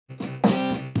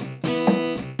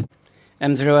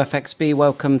M0FXB,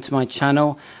 welcome to my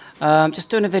channel. Just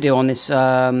doing a video on this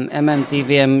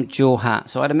MMDVM dual hat.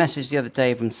 So I had a message the other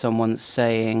day from someone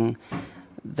saying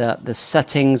that the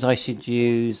settings I should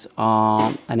use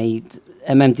are an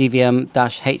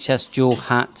MMDVM-HS dual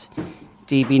hat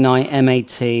DB9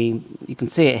 MAT. You can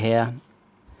see it here.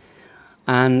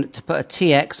 And to put a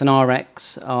TX and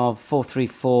RX of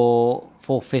 434,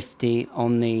 450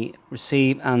 on the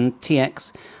receive and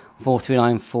TX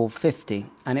 439, 450,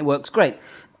 and it works great.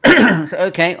 So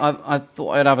okay, I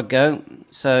thought I'd have a go.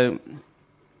 So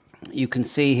you can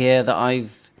see here that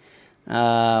I've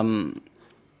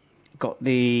got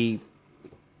the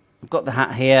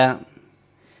hat here.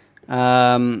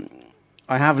 I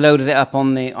have loaded it up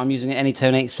on the. I'm using an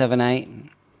Anytone 878.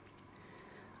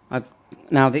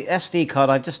 Now the SD card,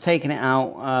 I've just taken it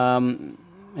out.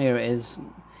 Here it is.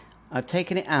 I've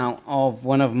taken it out of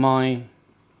one of my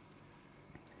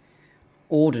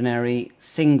ordinary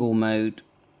single mode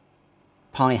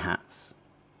Pi hats,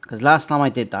 because last time I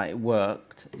did that it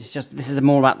worked. It's just this is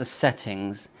more about the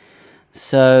settings.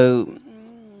 So,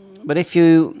 but if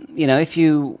you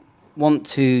want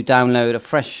to download a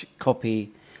fresh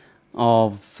copy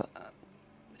of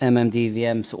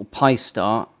MMDVM sort of Pi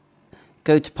Star,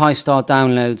 go to Pi Star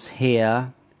downloads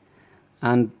here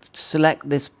and select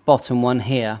this bottom one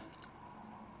here.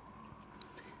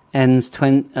 Ends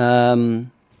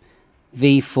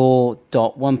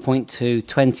V4.1.2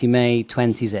 20 May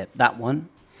 20 zip, that one.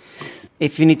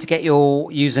 If you need to get your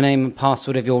username and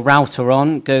password of your router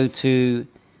on, go to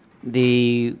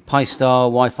the Pi Star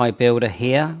Wi-Fi builder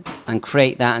here and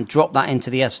create that and drop that into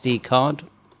the SD card.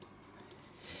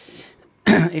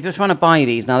 If you're trying to buy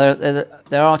these, now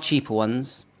there are cheaper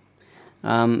ones.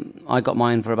 I got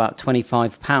mine for about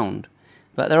 £25,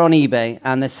 but they're on eBay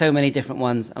and there's so many different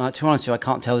ones, and to be honest with you, I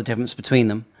can't tell the difference between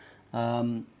them.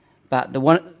 But the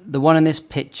one in this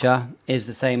picture is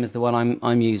the same as the one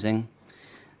I'm using.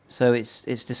 So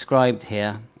it's described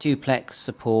here. Duplex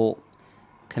support,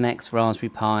 connects Raspberry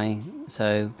Pi.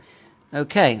 So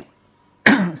okay.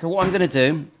 So what I'm going to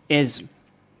do is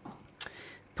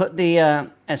put the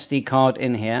SD card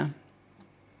in here,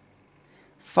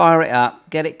 fire it up,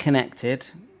 get it connected,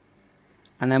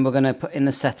 and then we're going to put in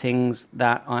the settings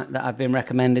that have been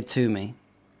recommended to me.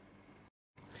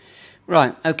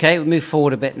 Right, okay, we'll move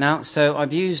forward a bit now. So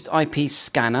I've used IP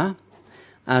scanner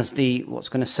as what's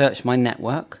going to search my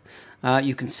network.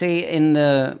 You can see in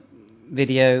the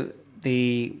video,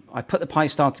 I put the Pi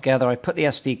Star together, I put the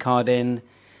SD card in,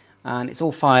 and it's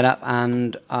all fired up,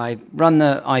 and I run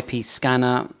the IP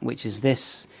scanner, which is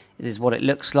this. It is what it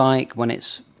looks like when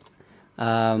it's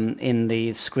in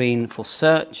the screen for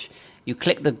search. You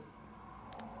click the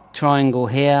triangle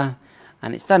here,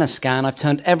 and it's done a scan. I've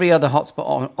turned every other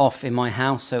hotspot off in my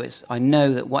house, so I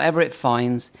know that whatever it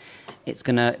finds, it's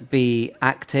going to be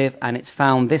active, and it's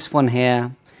found this one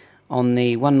here on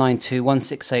the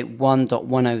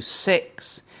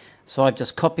 192.168.1.106. So I've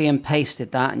just copy and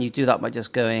pasted that, and you do that by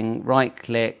just going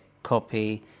right-click,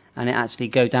 copy, and it actually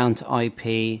go down to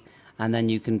IP, and then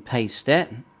you can paste it.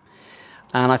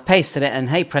 And I've pasted it, and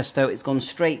hey presto, it's gone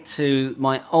straight to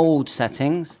my old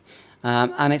settings.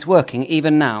 And it's working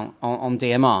even now on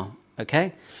DMR,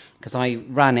 okay? Because I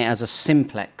ran it as a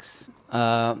simplex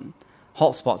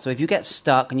hotspot. So if you get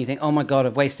stuck and you think, oh my God,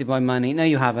 I've wasted my money. No,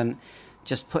 you haven't.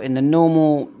 Just put in the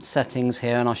normal settings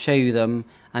here and I'll show you them,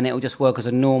 and it will just work as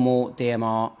a normal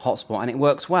DMR hotspot, and it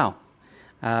works well.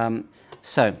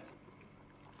 So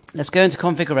let's go into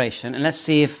configuration and let's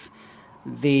see if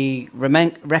the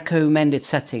recommended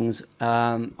settings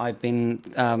I've been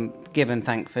given,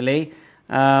 thankfully,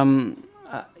 are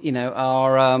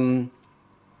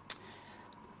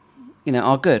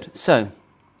good. So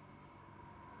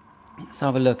let's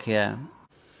have a look here.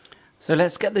 So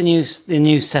let's get the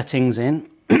new settings in.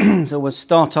 So we'll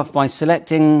start off by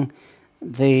selecting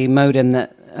the modem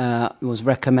that was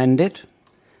recommended,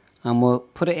 and we'll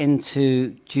put it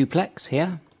into duplex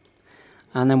here,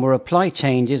 and then we'll apply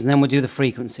changes, and then we'll do the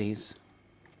frequencies.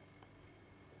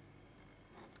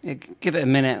 Give it a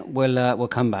minute. We'll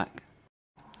come back.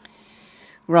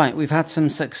 Right, we've had some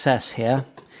success here.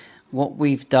 What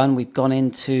we've done, we've gone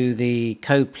into the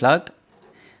code plug,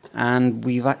 and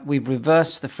we've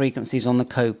reversed the frequencies on the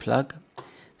code plug.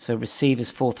 So receive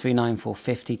is 439,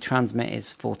 450, transmit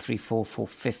is 434,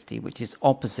 450, which is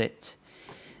opposite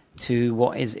to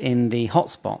what is in the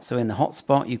hotspot. So in the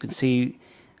hotspot, you can see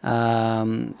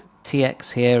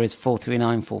TX here is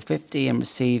 439, 450, and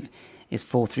receive is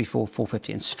 434,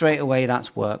 450, and straight away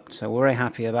that's worked. So we're very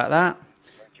happy about that.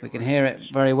 We can hear it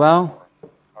very well.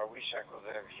 I wish I could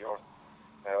have your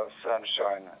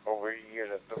sunshine over here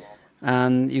at the moment.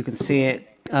 And you can see it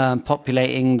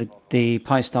populating the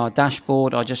Pi Star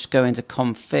dashboard, I'll just go into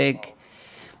config,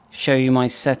 show you my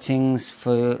settings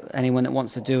for anyone that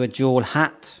wants to do a dual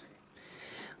hat.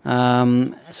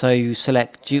 So you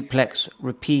select duplex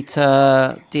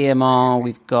repeater, DMR,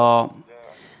 we've got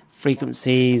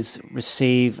frequencies,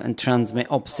 receive and transmit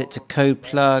opposite to code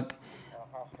plug,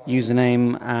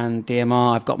 username and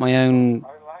DMR. I've got my own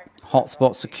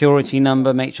hotspot security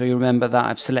number, make sure you remember that.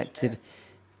 I've selected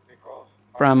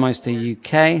Brandmeister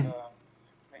UK.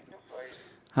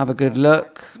 Have a good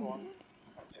look.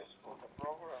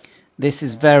 This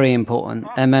is very important.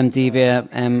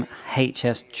 MMDVM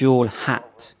HS dual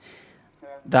hat.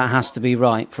 That has to be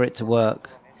right for it to work.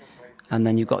 And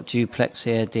then you've got duplex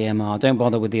here, DMR. Don't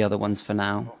bother with the other ones for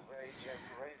now.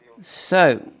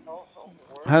 So,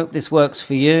 hope this works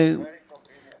for you.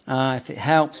 If it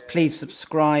helps, please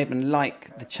subscribe and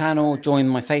like the channel. Join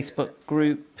my Facebook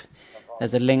group.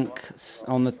 There's a link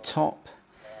on the top.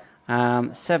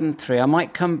 7.3. I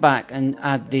might come back and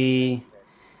add the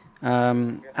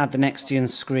Nextion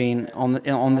screen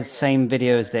on the same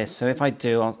video as this. So if I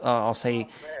do, I'll say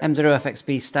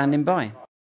M0FXB standing by.